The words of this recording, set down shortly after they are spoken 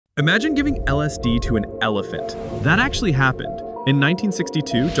Imagine giving LSD to an elephant. That actually happened. In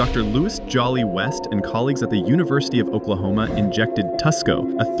 1962, Dr. Lewis Jolly West and colleagues at the University of Oklahoma injected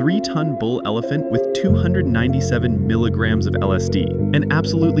Tusko, a 3-ton bull elephant with 297 milligrams of LSD, an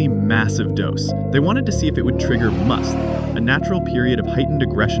absolutely massive dose. They wanted to see if it would trigger musth, a natural period of heightened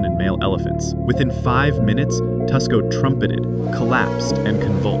aggression in male elephants. Within 5 minutes, Tusko trumpeted, collapsed, and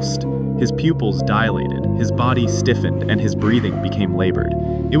convulsed. His pupils dilated, his body stiffened, and his breathing became labored.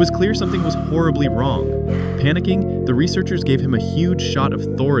 It was clear something was horribly wrong. Panicking, the researchers gave him a huge shot of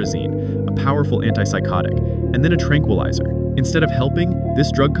thorazine, a powerful antipsychotic, and then a tranquilizer. Instead of helping,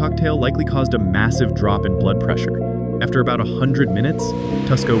 this drug cocktail likely caused a massive drop in blood pressure. After about 100 minutes,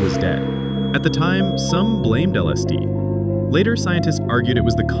 Tusko was dead. At the time, some blamed LSD. Later, scientists argued it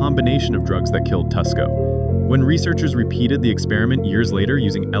was the combination of drugs that killed Tusko. When researchers repeated the experiment years later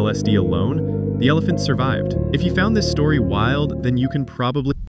using LSD alone, the elephant survived. If you found this story wild, then you can probably